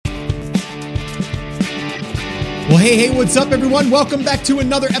Well, hey, what's up, everyone? Welcome back to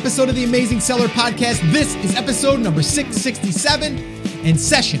another episode of the Amazing Seller Podcast. This is episode number 667 and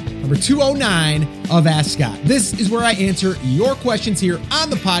session number 209 of Ask Scott. This is where I answer your questions here on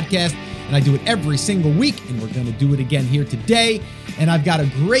the podcast, and I do it every single week, and we're going to do it again here today. And I've got a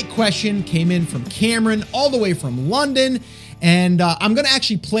great question, came in from Cameron, all the way from London. And I'm going to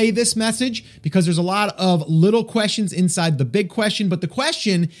actually play this message because there's a lot of little questions inside the big question. But the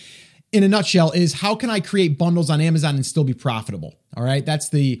question, in a nutshell, is how can I create bundles on Amazon and still be profitable? All right, that's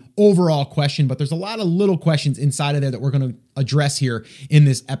the overall question, but there's a lot of little questions inside of there that we're going to address here in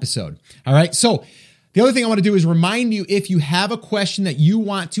this episode. All right, so the other thing I want to do is remind you, if you have a question that you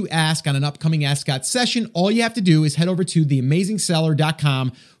want to ask on an upcoming Ask Scott session, all you have to do is head over to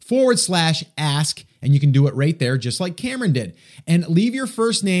theamazingseller.com/ask, and you can do it right there, just like Cameron did. And leave your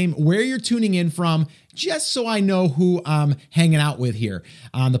first name, where you're tuning in from, just so I know who I'm hanging out with here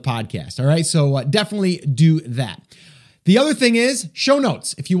on the podcast. All right, so definitely do that. The other thing is show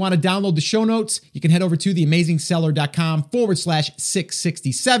notes. If you want to download the show notes, you can head over to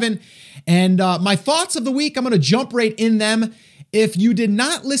theamazingseller.com/667. And my thoughts of the week, I'm going to jump right in them. If you did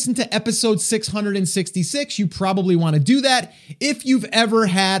not listen to episode 666, you probably want to do that if you've ever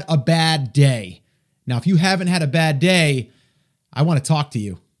had a bad day. Now, if you haven't had a bad day, I want to talk to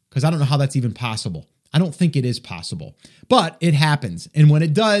you because I don't know how that's even possible. I don't think it is possible, but it happens. And when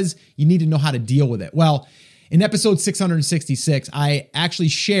it does, you need to know how to deal with it. Well, in episode 666, I actually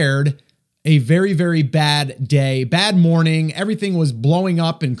shared a very, very bad day, bad morning. Everything was blowing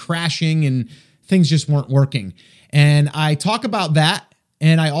up and crashing and things just weren't working. And I talk about that.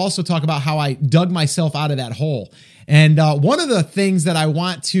 And I also talk about how I dug myself out of that hole. And one of the things that I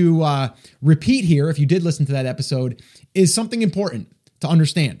want to repeat here, if you did listen to that episode, is something important to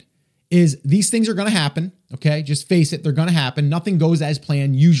understand. Is these things are going to happen, okay? Just face it, they're going to happen. Nothing goes as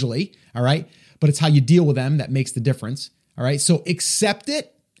planned usually, all right? But it's how you deal with them that makes the difference, all right? So accept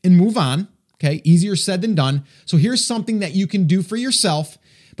it and move on, okay? Easier said than done. So here's something that you can do for yourself,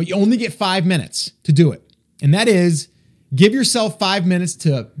 but you only get 5 minutes to do it. And that is, give yourself 5 minutes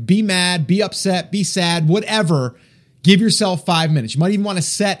to be mad, be upset, be sad, whatever. Give yourself 5 minutes. You might even want to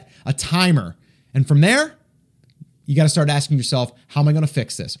set a timer. And from there, you got to start asking yourself, how am I going to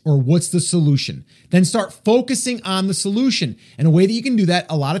fix this? Or what's the solution? Then start focusing on the solution. And a way that you can do that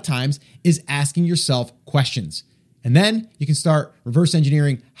a lot of times is asking yourself questions. And then you can start reverse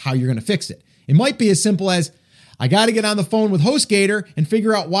engineering how you're going to fix it. It might be as simple as, I got to get on the phone with HostGator and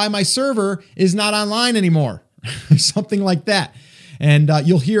figure out why my server is not online anymore. Something like that. And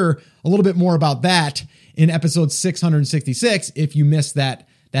you'll hear a little bit more about that in episode 666 if you missed that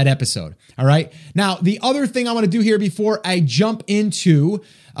episode. All right. Now, the other thing I want to do here before I jump into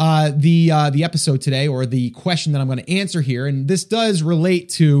the episode today, or the question that I'm going to answer here, and this does relate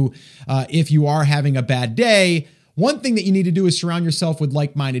to if you are having a bad day, one thing that you need to do is surround yourself with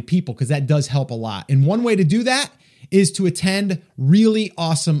like-minded people, because that does help a lot. And one way to do that is to attend really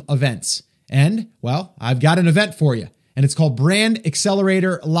awesome events. And, well, I've got an event for you, and it's called Brand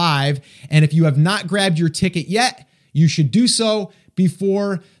Accelerator Live. And if you have not grabbed your ticket yet, you should do so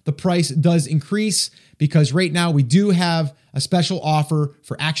before the price does increase, because right now we do have a special offer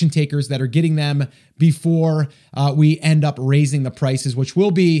for action takers that are getting them before we end up raising the prices, which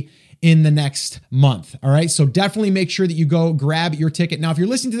will be in the next month. All right. So definitely make sure that you go grab your ticket. Now, if you're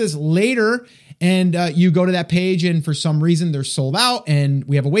listening to this later and you go to that page and for some reason they're sold out and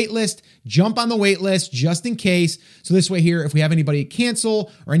we have a wait list, jump on the wait list just in case. So this way here, if we have anybody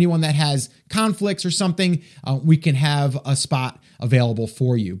cancel or anyone that has conflicts or something, we can have a spot available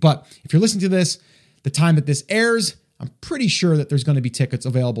for you. But if you're listening to this, the time that this airs, I'm pretty sure that there's going to be tickets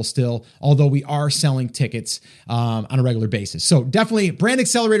available still, although we are selling tickets on a regular basis. So definitely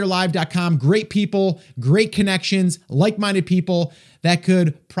brandacceleratorlive.com. Great people, great connections, like-minded people that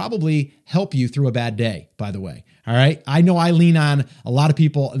could probably help you through a bad day, by the way. All right. I know I lean on a lot of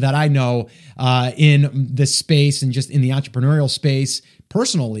people that I know in this space and just in the entrepreneurial space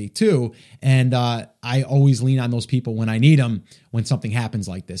personally too. And I always lean on those people when I need them when something happens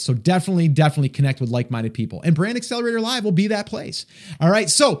like this. So definitely connect with like-minded people. And Brand Accelerator Live will be that place. All right.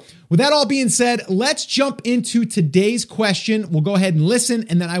 So with that all being said, let's jump into today's question. We'll go ahead and listen,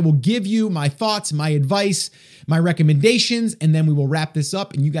 and then I will give you my thoughts, my advice, my recommendations, and then we will wrap this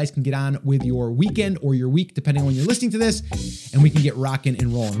up and you guys can get on with your weekend or your week, depending on when you're listening to this, and we can get rocking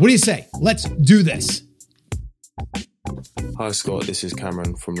and rolling. What do you say? Let's do this. Hi Scott, this is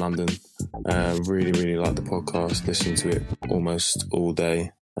Cameron from London. Really like the podcast. Listen to it almost all day,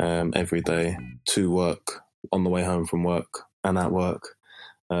 every day, to work, on the way home from work and at work,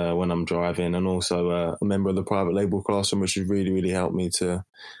 when I'm driving, and also a member of the private label classroom, which has really helped me to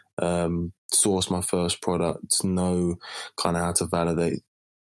source my first product, know kind of how to validate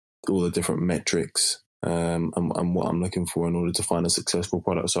all the different metrics and what I'm looking for in order to find a successful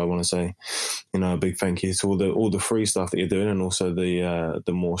product. So I want to say, a big thank you to all the free stuff that you're doing, and also the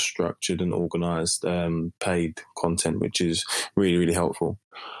more structured and organized paid content, which is really, really helpful.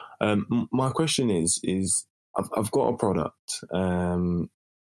 My question is I've got a product, and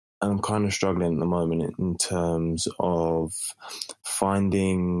I'm kind of struggling at the moment in terms of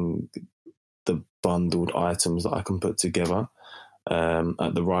finding the bundled items that I can put together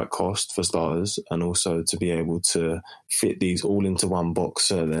at the right cost for starters, and also to be able to fit these all into one box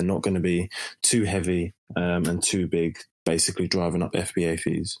so they're not going to be too heavy and too big, basically driving up FBA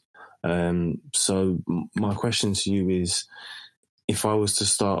fees. So my question to you is, if I was to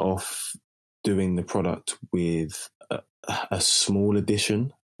start off doing the product with a small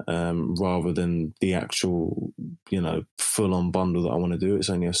edition, rather than the actual, full-on bundle that I want to do, it's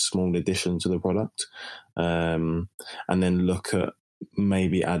only a small addition to the product, and then look at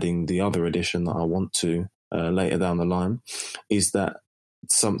maybe adding the other edition that I want to later down the line. Is that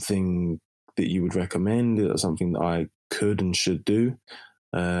something that you would recommend? Is that something that I could and should do?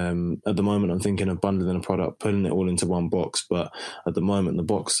 At the moment, I'm thinking of bundling a product, putting it all into one box, but at the moment, the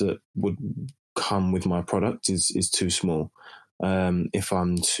box that would come with my product is too small. If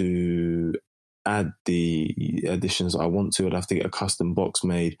I'm to add the additions that I want to, I'd have to get a custom box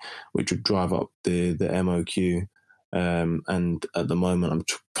made, which would drive up the MOQ. And at the moment, I'm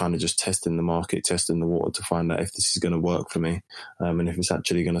kind of just testing the market, testing the water to find out if this is going to work for me, and if it's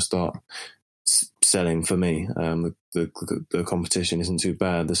actually going to start selling for me. The competition isn't too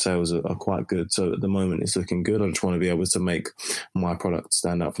bad. The sales are quite good. So at the moment, it's looking good. I just want to be able to make my product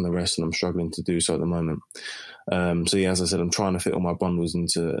stand out from the rest, and I'm struggling to do so at the moment. So yeah, as I said, I'm trying to fit all my bundles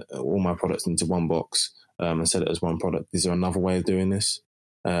all my products into one box, and sell it as one product. Is there another way of doing this?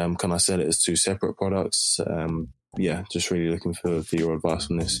 Can I sell it as two separate products? Yeah, just really looking for your advice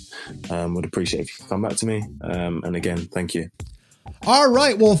on this. Would appreciate if you could come back to me. And again, thank you. All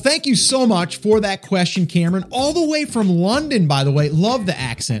right. Well, thank you so much for that question, Cameron. All the way from London, by the way. Love the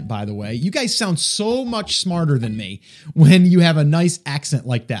accent, by the way. You guys sound so much smarter than me when you have a nice accent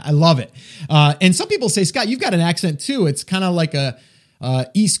like that. I love it. And some people say, Scott, you've got an accent too. It's kind of like a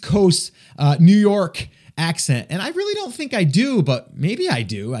East Coast New York accent. And I really don't think I do, but maybe I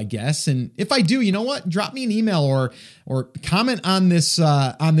do, I guess. And if I do, you know what? Drop me an email or comment on this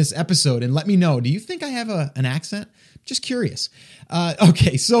episode and let me know. Do you think I have an accent? Just curious.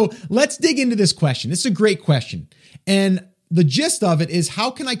 Okay, so let's dig into this question. This is a great question. And the gist of it is,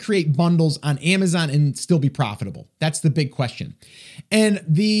 how can I create bundles on Amazon and still be profitable? That's the big question. And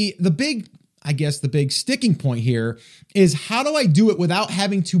the big sticking point here is, how do I do it without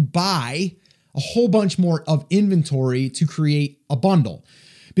having to buy a whole bunch more of inventory to create a bundle?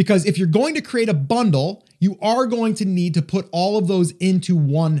 Because if you're going to create a bundle, you are going to need to put all of those into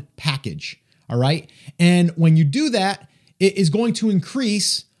one package. All right. And when you do that, it is going to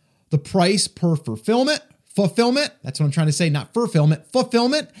increase the price per fulfillment. That's what I'm trying to say. Not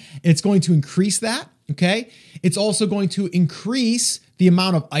fulfillment. It's going to increase that. Okay. It's also going to increase the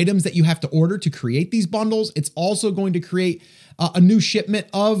amount of items that you have to order to create these bundles. It's also going to create a new shipment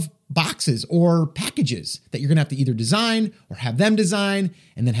of boxes or packages that you're going to have to either design or have them design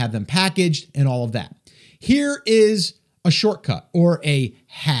and then have them packaged and all of that. Here is a shortcut or a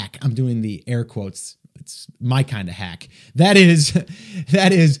hack. I'm doing the air quotes. It's my kind of hack. That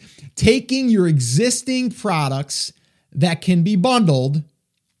is taking your existing products that can be bundled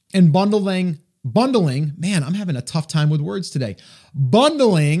and bundling. Man, I'm having a tough time with words today.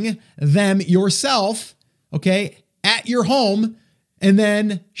 Bundling them yourself, okay, at your home, and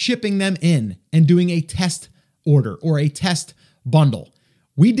then shipping them in and doing a test order or a test bundle.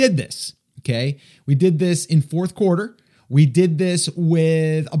 We did this, okay? We did this in fourth quarter. We did this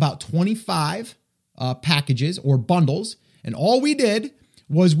with about 25 packages or bundles. And all we did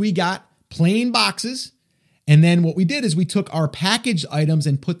was we got plain boxes. And then what we did is we took our packaged items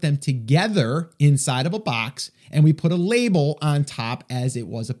and put them together inside of a box. And we put a label on top as it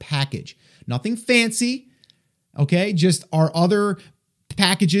was a package. Nothing fancy. Okay. Just our other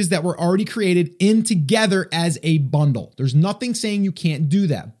packages that were already created in together as a bundle. There's nothing saying you can't do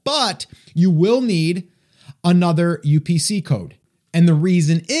that, but you will need another UPC code. And the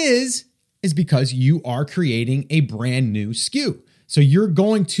reason is because you are creating a brand new SKU. So you're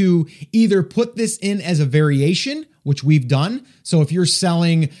going to either put this in as a variation, which we've done. So if you're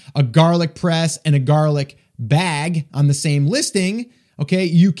selling a garlic press and a garlic bag on the same listing, okay,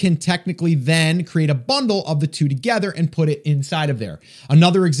 you can technically then create a bundle of the two together and put it inside of there.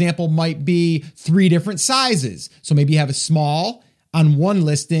 Another example might be 3 different sizes. So maybe you have a small, on one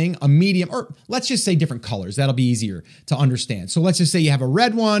listing, a medium, or let's just say different colors. That'll be easier to understand. So let's just say you have a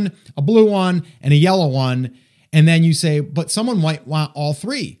red one, a blue one, and a yellow one. And then you say, but someone might want all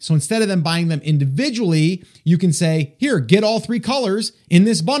three. So instead of them buying them individually, you can say, here, get all three colors in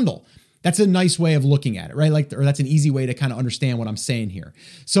this bundle. That's a nice way of looking at it, right? Or that's an easy way to kind of understand what I'm saying here.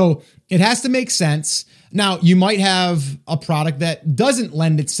 So it has to make sense. Now, you might have a product that doesn't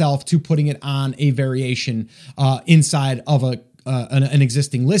lend itself to putting it on a variation inside of an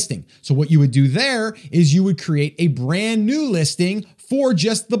existing listing. So what you would do there is you would create a brand new listing for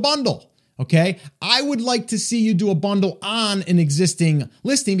just the bundle. Okay. I would like to see you do a bundle on an existing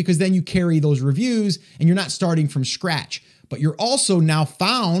listing because then you carry those reviews and you're not starting from scratch. But you're also now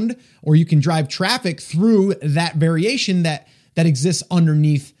found, or you can drive traffic through that variation that exists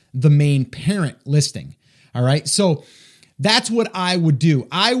underneath the main parent listing. All right. So that's what I would do.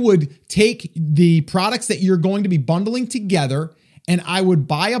 I would take the products that you're going to be bundling together and I would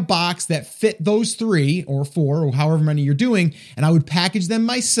buy a box that fit those 3 or 4 or however many you're doing, and I would package them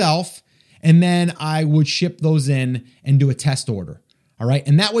myself, and then I would ship those in and do a test order. All right.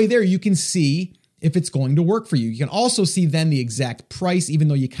 And that way there you can see if it's going to work for you. You can also see then the exact price, even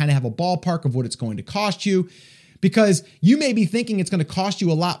though you kind of have a ballpark of what it's going to cost you, because you may be thinking it's going to cost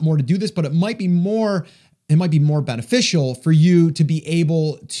you a lot more to do this, but it might be more beneficial for you to be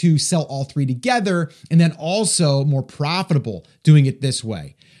able to sell all 3 together and then also more profitable doing it this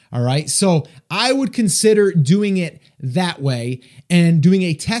way. All right. So I would consider doing it that way and doing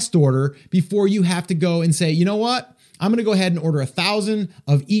a test order before you have to go and say, you know what, I'm going to go ahead and order 1,000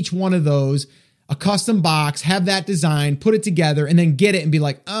 of each one of those, a custom box, have that design, put it together, and then get it and be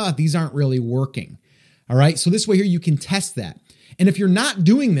like, these aren't really working. All right. So this way here, you can test that. And if you're not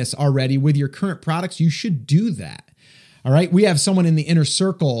doing this already with your current products, you should do that. All right. We have someone in the inner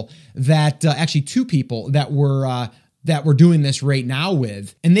circle that actually 2 people that we're doing this right now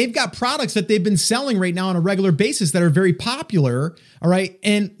with, and they've got products that they've been selling right now on a regular basis that are very popular. All right.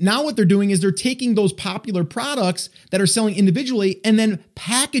 And now what they're doing is they're taking those popular products that are selling individually and then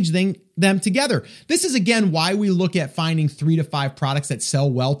packaging them together. This is again why we look at finding 3 to 5 products that sell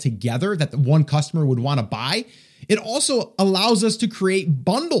well together that the one customer would want to buy. It also allows us to create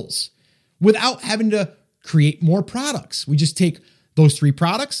bundles without having to create more products. We just take those 3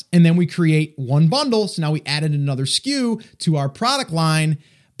 products and then we create one bundle. So now we added another SKU to our product line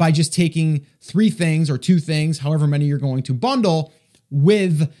by just taking 3 things or 2 things, however many you're going to bundle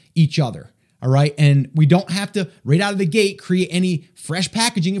with each other. All right. And we don't have to right out of the gate create any fresh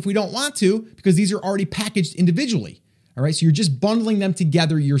packaging if we don't want to, because these are already packaged individually. All right. So you're just bundling them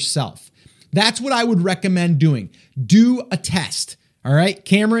together yourself. That's what I would recommend doing. Do a test. All right,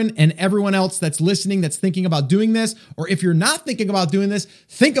 Cameron and everyone else that's listening, that's thinking about doing this, or if you're not thinking about doing this,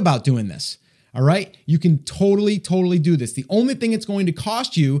 think about doing this. All right, you can totally do this. The only thing it's going to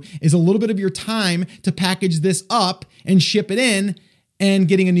cost you is a little bit of your time to package this up and ship it in and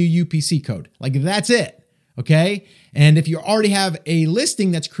getting a new UPC code. Like that's it. Okay. And if you already have a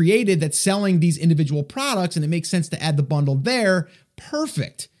listing that's created that's selling these individual products and it makes sense to add the bundle there,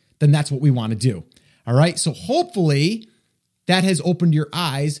 perfect. Then that's what we want to do. All right. So hopefully that has opened your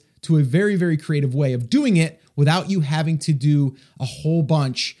eyes to a very, very creative way of doing it without you having to do a whole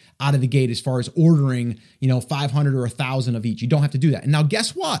bunch out of the gate as far as ordering, 500 or 1,000 of each. You don't have to do that. And now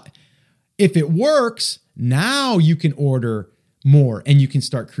guess what? If it works, now you can order more and you can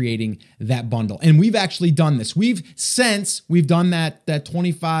start creating that bundle. And we've actually done this. We've done that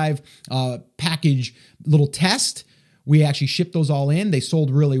 25 package little test. We actually shipped those all in. They sold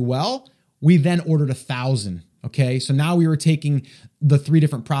really well. We then ordered 1,000. Okay. So now we were taking the 3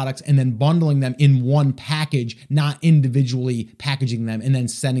 different products and then bundling them in one package, not individually packaging them and then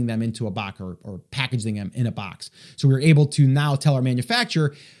sending them into a box or packaging them in a box. So we were able to now tell our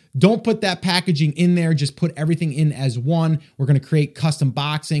manufacturer, don't put that packaging in there. Just put everything in as one. We're going to create custom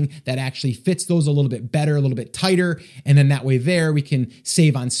boxing that actually fits those a little bit better, a little bit tighter. And then that way there, we can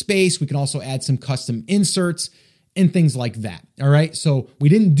save on space. We can also add some custom inserts and things like that. All right. So we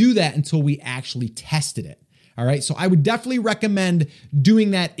didn't do that until we actually tested it. All right. So I would definitely recommend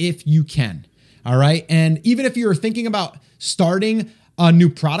doing that if you can. All right. And even if you're thinking about starting a new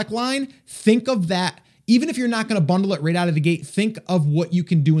product line, think of that. Even if you're not going to bundle it right out of the gate, think of what you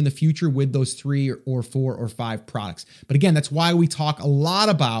can do in the future with those 3 or 4 or 5 products. But again, that's why we talk a lot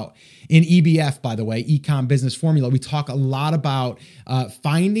about in EBF, by the way, Ecom Business Formula, we talk a lot about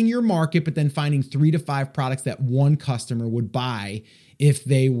finding your market, but then finding 3 to 5 products that one customer would buy if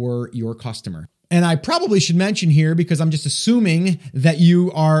they were your customer. And I probably should mention here, because I'm just assuming that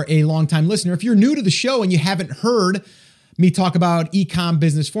you are a longtime listener. If you're new to the show and you haven't heard me talk about Ecom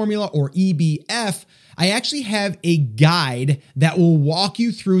Business Formula or EBF, I actually have a guide that will walk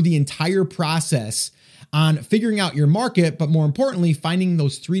you through the entire process on figuring out your market, but more importantly, finding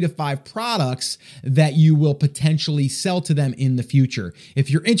those 3 to 5 products that you will potentially sell to them in the future. If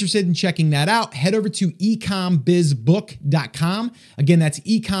you're interested in checking that out, head over to ecombizbook.com. Again, that's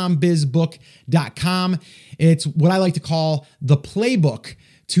ecombizbook.com. It's what I like to call the playbook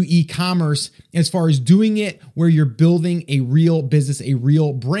to e-commerce as far as doing it where you're building a real business, a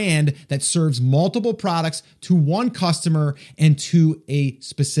real brand that serves multiple products to one customer and to a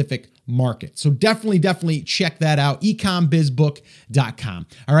specific market. So definitely check that out, ecombizbook.com.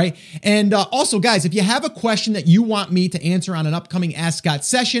 All right. And also, guys, if you have a question that you want me to answer on an upcoming Ask Scott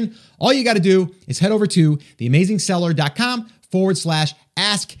session, all you got to do is head over to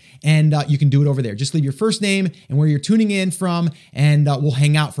theamazingseller.com/ask, and you can do it over there. Just leave your first name and where you're tuning in from, and we'll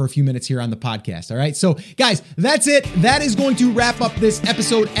hang out for a few minutes here on the podcast. All right. So guys, that's it. That is going to wrap up this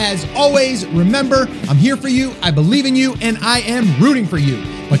episode. As always, remember, I'm here for you. I believe in you, and I am rooting for you.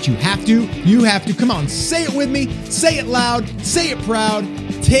 But you have to, come on, say it with me, say it loud, say it proud,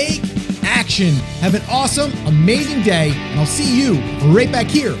 take action. Have an awesome, amazing day, and I'll see you right back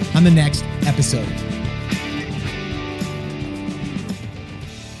here on the next episode.